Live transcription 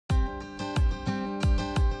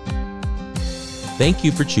Thank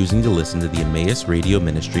you for choosing to listen to the Emmaus Radio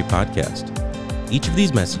Ministry podcast. Each of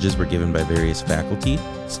these messages were given by various faculty,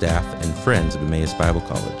 staff, and friends of Emmaus Bible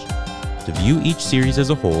College. To view each series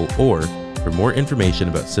as a whole, or for more information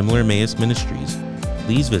about similar Emmaus ministries,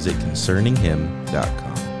 please visit concerninghim.com.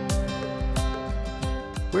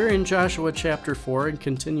 We're in Joshua chapter 4 and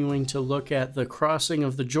continuing to look at the crossing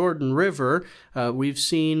of the Jordan River. We've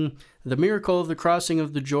seen the miracle of the crossing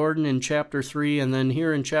of the Jordan in chapter 3, and then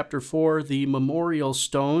here in chapter 4, the memorial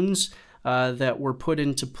stones that were put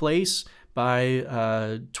into place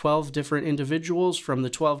by 12 different individuals from the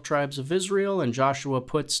 12 tribes of Israel, and Joshua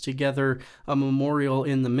puts together a memorial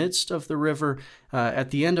in the midst of the river. At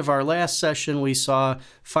the end of our last session, we saw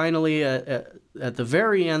finally at the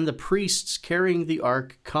very end the priests carrying the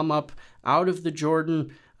ark come up out of the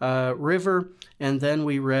Jordan River, and then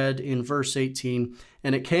we read in verse 18,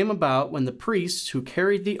 "And it came about when the priests who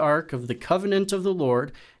carried the ark of the covenant of the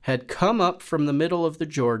Lord had come up from the middle of the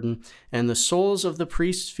Jordan, and the soles of the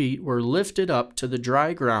priests' feet were lifted up to the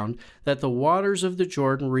dry ground, that the waters of the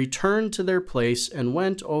Jordan returned to their place and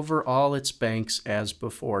went over all its banks as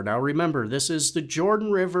before." Now remember, this is the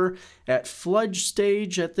Jordan River at flood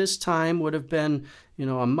stage at this time, would have been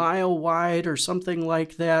a mile wide or something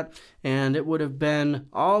like that, and it would have been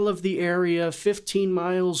all of the area 15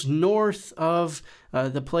 miles north of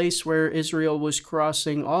the place where Israel was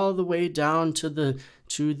crossing, all the way down to the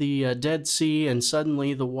Dead Sea, and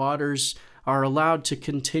suddenly the waters are allowed to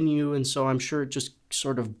continue, and so I'm sure it just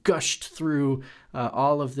sort of gushed through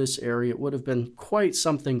all of this area. It would have been quite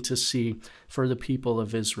something to see for the people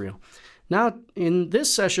of Israel. Now, in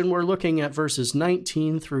this session, we're looking at verses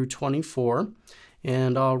 19 through 24,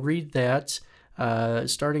 and I'll read that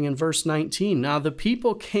starting in verse 19. "Now the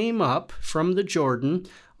people came up from the Jordan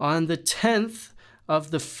on the 10th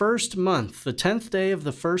of the first month, the 10th day of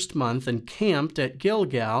the first month, and camped at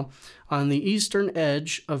Gilgal on the eastern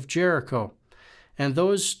edge of Jericho. And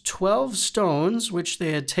those 12 stones which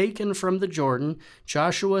they had taken from the Jordan,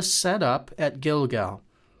 Joshua set up at Gilgal.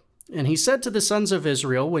 And he said to the sons of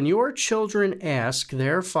Israel, when your children ask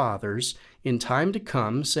their fathers in time to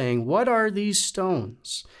come, saying, what are these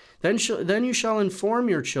stones? Then you shall inform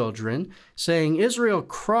your children, saying, Israel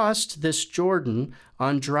crossed this Jordan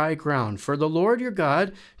on dry ground. For the Lord your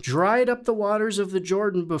God dried up the waters of the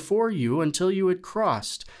Jordan before you until you had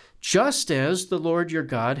crossed, just as the Lord your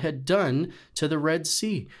God had done to the Red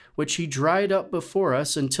Sea, which he dried up before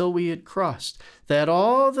us until we had crossed, that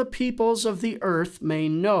all the peoples of the earth may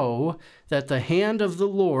know that the hand of the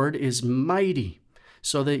Lord is mighty,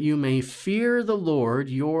 so that you may fear the Lord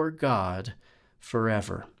your God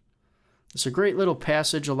forever." It's a great little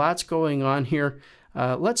passage. A lot's going on here.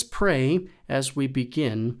 Let's pray as we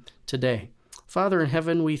begin today. Father in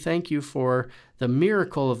heaven, we thank you for the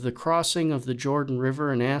miracle of the crossing of the Jordan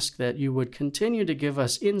River and ask that you would continue to give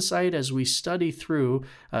us insight as we study through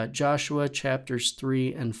Joshua chapters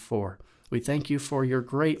 3 and 4. We thank you for your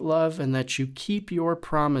great love and that you keep your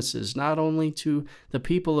promises, not only to the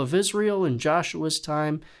people of Israel in Joshua's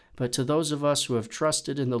time, but to those of us who have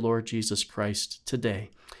trusted in the Lord Jesus Christ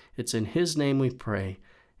today. It's in his name we pray.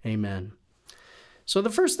 Amen. So the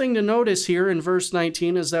first thing to notice here in verse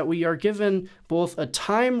 19 is that we are given both a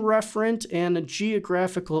time referent and a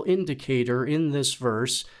geographical indicator in this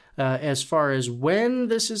verse as far as when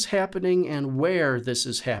this is happening and where this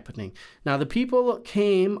is happening. Now, the people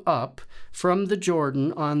came up from the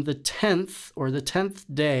Jordan on the 10th or the 10th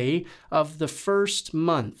day of the first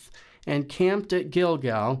month and camped at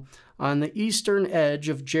Gilgal on the eastern edge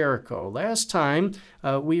of Jericho. Last time,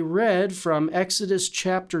 we read from Exodus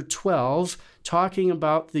chapter 12, talking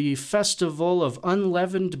about the festival of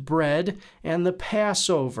unleavened bread and the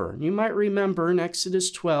Passover. You might remember in Exodus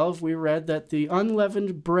 12, we read that the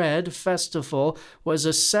unleavened bread festival was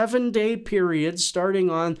a 7-day period starting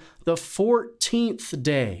on the 14th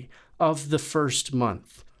day of the first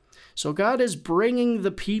month. So God is bringing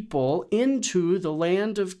the people into the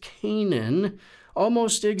land of Canaan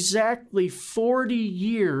almost exactly 40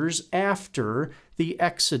 years after the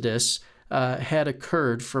Exodus had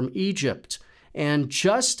occurred from Egypt, and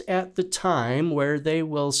just at the time where they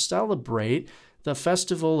will celebrate the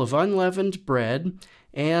festival of unleavened bread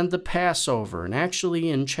and the Passover. And actually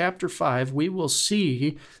in chapter 5, we will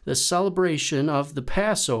see the celebration of the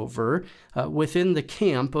Passover within the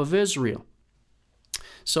camp of Israel.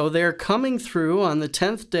 So they're coming through on the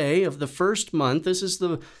 10th day of the first month. This is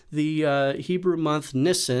the Hebrew month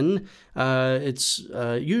Nisan. It's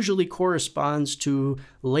usually corresponds to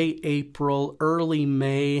late April, early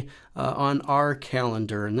May on our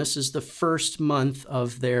calendar. And this is the first month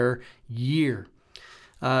of their year.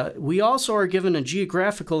 We also are given a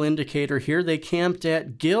geographical indicator here. They camped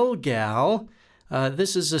at Gilgal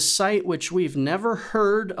This is a site which we've never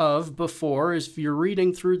heard of before. If you're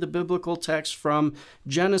reading through the biblical text from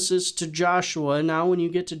Genesis to Joshua, now when you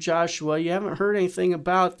get to Joshua, you haven't heard anything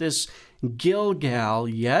about this Gilgal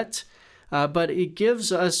yet. But it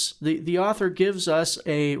gives us, the author gives us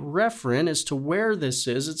a reference as to where this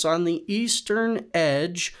is. It's on the eastern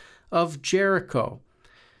edge of Jericho.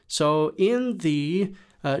 So in the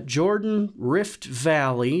Jordan Rift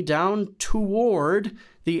Valley, down toward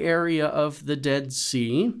the area of the Dead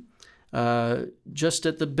Sea, just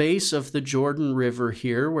at the base of the Jordan River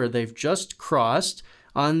here, where they've just crossed,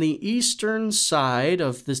 on the eastern side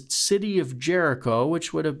of the city of Jericho,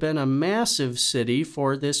 which would have been a massive city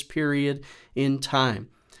for this period in time.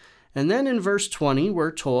 And then in verse 20,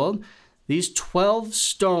 we're told these 12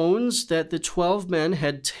 stones that the 12 men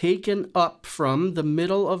had taken up from the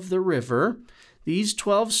middle of the river, these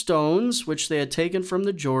 12 stones, which they had taken from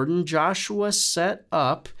the Jordan, Joshua set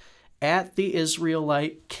up at the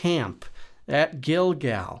Israelite camp at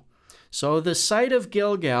Gilgal. So the site of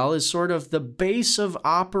Gilgal is sort of the base of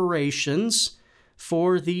operations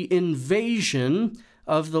for the invasion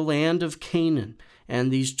of the land of Canaan.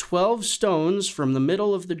 And these 12 stones from the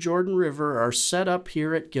middle of the Jordan River are set up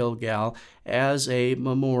here at Gilgal as a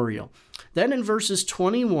memorial. Then in verses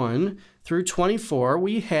 21 through 24,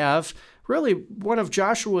 we have really one of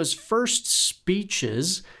Joshua's first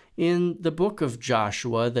speeches in the book of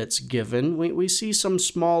Joshua that's given. We see some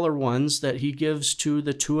smaller ones that he gives to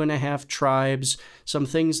the 2.5 tribes, some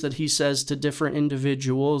things that he says to different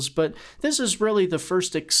individuals, but this is really the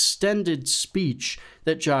first extended speech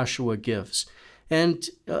that Joshua gives. And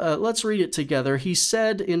let's read it together. He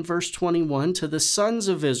said in verse 21 to the sons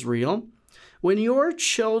of Israel, "When your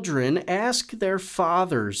children ask their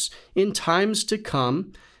fathers in times to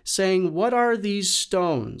come, saying, 'What are these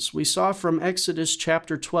stones?'" We saw from Exodus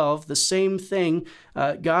chapter 12 the same thing.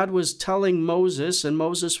 God was telling Moses, and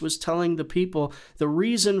Moses was telling the people the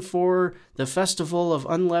reason for the festival of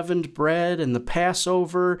unleavened bread and the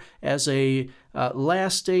Passover as a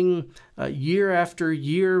lasting year after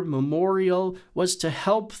year memorial was to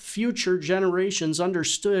help future generations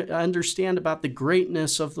understand about the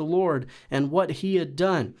greatness of the Lord and what he had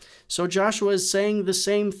done. So Joshua is saying the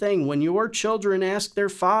same thing. When your children ask their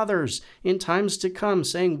fathers in times to come,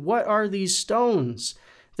 saying, "What are these stones?"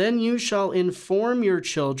 then you shall inform your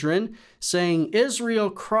children, saying, "Israel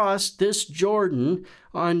crossed this Jordan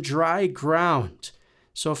on dry ground."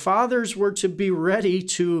 So fathers were to be ready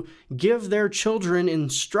to give their children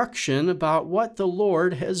instruction about what the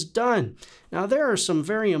Lord has done. Now, there are some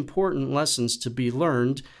very important lessons to be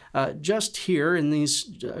learned just here in these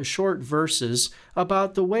short verses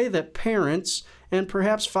about the way that parents, and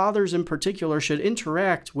perhaps fathers in particular, should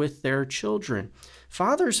interact with their children.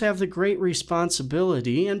 Fathers have the great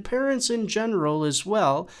responsibility, and parents in general as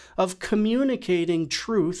well, of communicating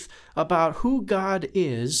truth about who God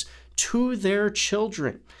is to their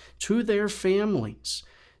children, to their families.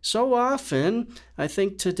 So often, I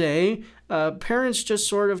think today, parents just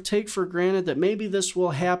sort of take for granted that maybe this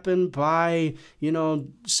will happen by,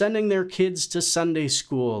 sending their kids to Sunday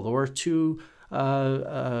school or to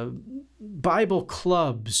Bible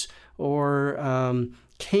clubs or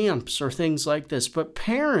camps or things like this. But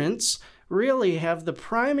parents really have the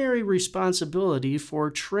primary responsibility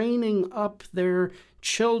for training up their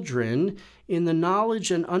children in the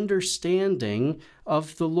knowledge and understanding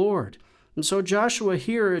of the Lord. And so Joshua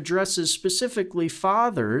here addresses specifically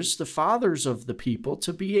fathers, the fathers of the people,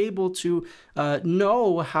 to be able to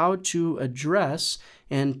know how to address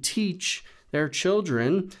and teach their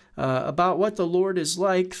children about what the Lord is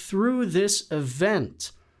like through this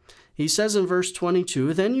event. He says in verse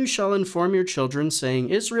 22, "Then you shall inform your children, saying,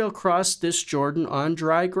 'Israel crossed this Jordan on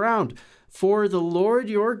dry ground. For the Lord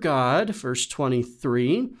your God,'" verse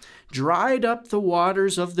 23, "'dried up the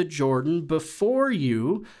waters of the Jordan before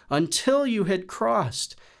you until you had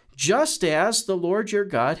crossed, just as the Lord your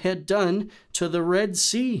God had done to the Red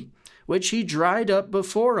Sea, which he dried up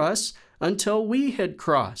before us until we had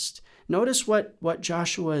crossed.'" Notice what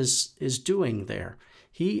Joshua is doing there.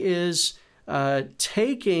 He is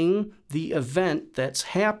taking the event that's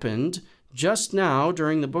happened just now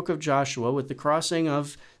during the book of Joshua with the crossing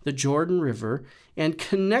of the Jordan River and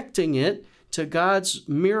connecting it to God's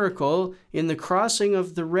miracle in the crossing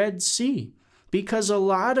of the Red Sea, because a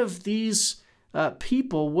lot of these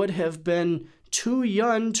people would have been too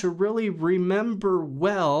young to really remember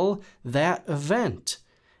well that event.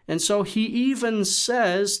 And so he even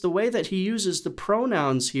says, the way that he uses the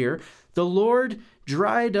pronouns here, "The Lord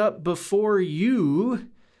dried up before you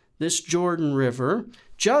this Jordan River,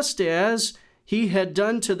 just as he had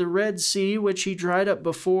done to the Red Sea, which he dried up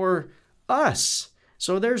before us."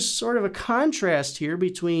 So there's sort of a contrast here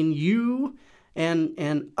between you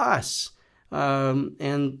and us,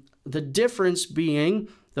 and the difference being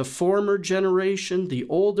the former generation, the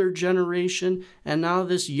older generation, and now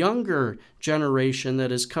this younger generation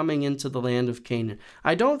that is coming into the land of Canaan.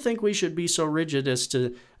 I don't think we should be so rigid as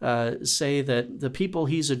to say that the people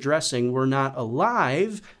he's addressing were not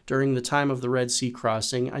alive during the time of the Red Sea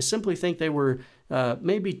crossing. I simply think they were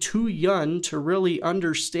maybe too young to really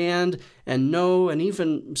understand and know, and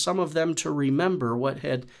even some of them to remember what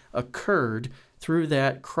had occurred through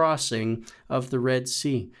that crossing of the Red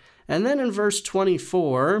Sea. And then in verse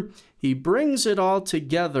 24, he brings it all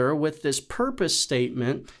together with this purpose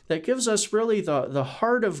statement that gives us really the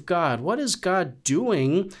heart of God. What is God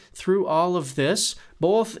doing through all of this,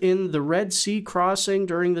 both in the Red Sea crossing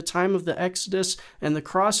during the time of the Exodus and the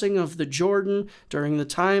crossing of the Jordan during the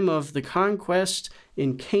time of the conquest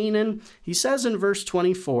in Canaan? He says in verse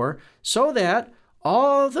 24, so that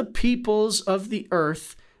all the peoples of the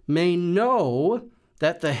earth may know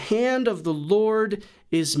that the hand of the Lord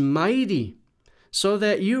is mighty, so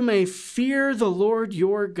that you may fear the Lord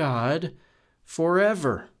your God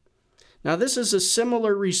forever. Now, this is a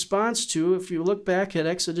similar response to, if you look back at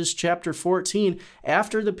Exodus chapter 14,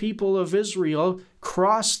 after the people of Israel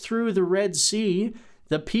crossed through the Red Sea,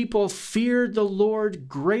 the people feared the Lord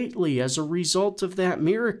greatly as a result of that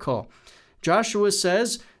miracle. Joshua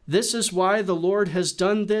says, this is why the Lord has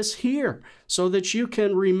done this here, so that you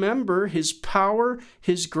can remember his power,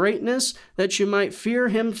 his greatness, that you might fear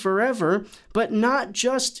him forever, but not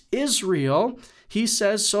just Israel. He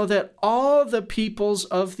says, so that all the peoples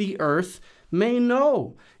of the earth may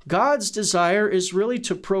know. God's desire is really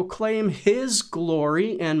to proclaim his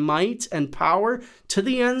glory and might and power to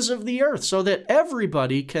the ends of the earth, so that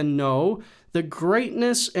everybody can know the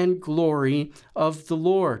greatness and glory of the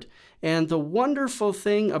Lord. And the wonderful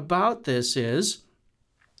thing about this is,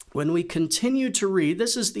 when we continue to read,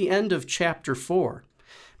 this is the end of chapter 4,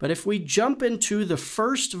 but if we jump into the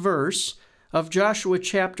first verse of Joshua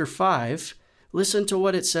chapter 5, listen to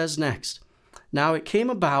what it says next. Now it came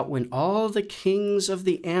about when all the kings of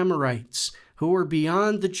the Amorites, who were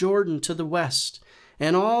beyond the Jordan to the west,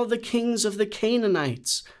 and all the kings of the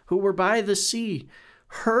Canaanites, who were by the sea,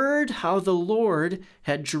 heard how the Lord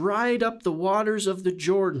had dried up the waters of the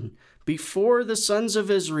Jordan before the sons of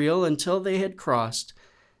Israel until they had crossed,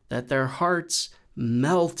 that their hearts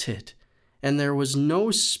melted, and there was no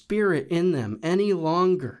spirit in them any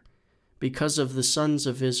longer because of the sons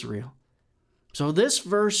of Israel. So this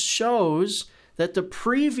verse shows that the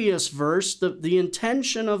previous verse, the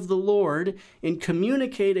intention of the Lord in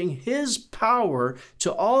communicating his power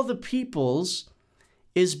to all the peoples,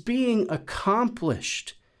 is being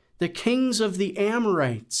accomplished. The kings of the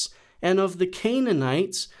Amorites and of the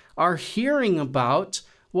Canaanites are hearing about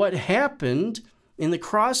what happened in the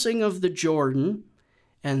crossing of the Jordan,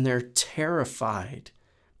 and they're terrified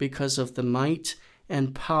because of the might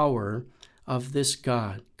and power of this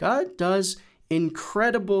God. God does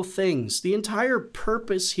incredible things. The entire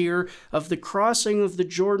purpose here of the crossing of the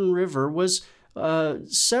Jordan River was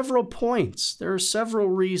several points. There are several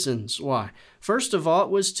reasons why. First of all,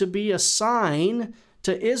 it was to be a sign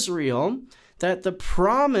to Israel that the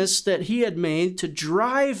promise that he had made to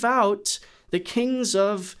drive out the kings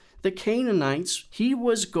of the Canaanites, he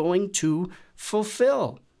was going to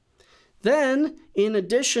fulfill. Then, in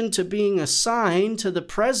addition to being a sign to the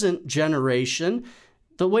present generation,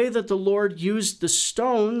 the way that the Lord used the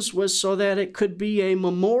stones was so that it could be a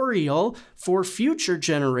memorial for future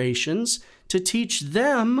generations to teach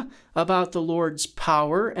them about the Lord's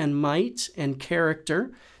power and might and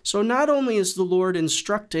character. So not only is the Lord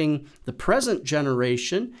instructing the present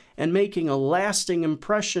generation and making a lasting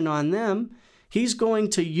impression on them, he's going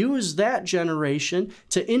to use that generation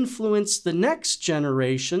to influence the next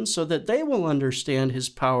generation so that they will understand his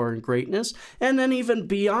power and greatness. And then even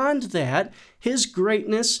beyond that, his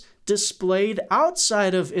greatness displayed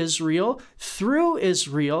outside of Israel, through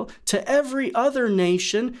Israel, to every other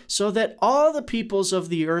nation, so that all the peoples of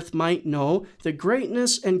the earth might know the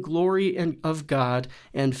greatness and glory of God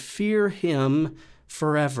and fear him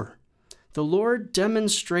forever. The Lord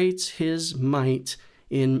demonstrates his might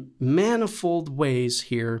in manifold ways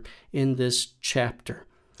here in this chapter.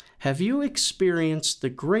 Have you experienced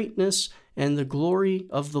the greatness and the glory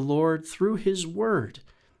of the Lord through his word?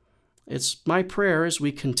 It's my prayer as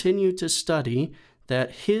we continue to study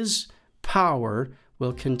that his power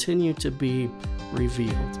will continue to be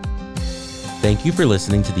revealed. Thank you for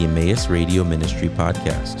listening to the Emmaus Radio Ministry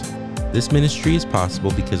podcast. This ministry is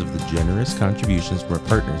possible because of the generous contributions from our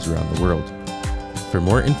partners around the world. For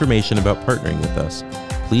more information about partnering with us,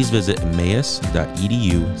 please visit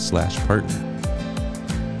emmaus.edu/partner.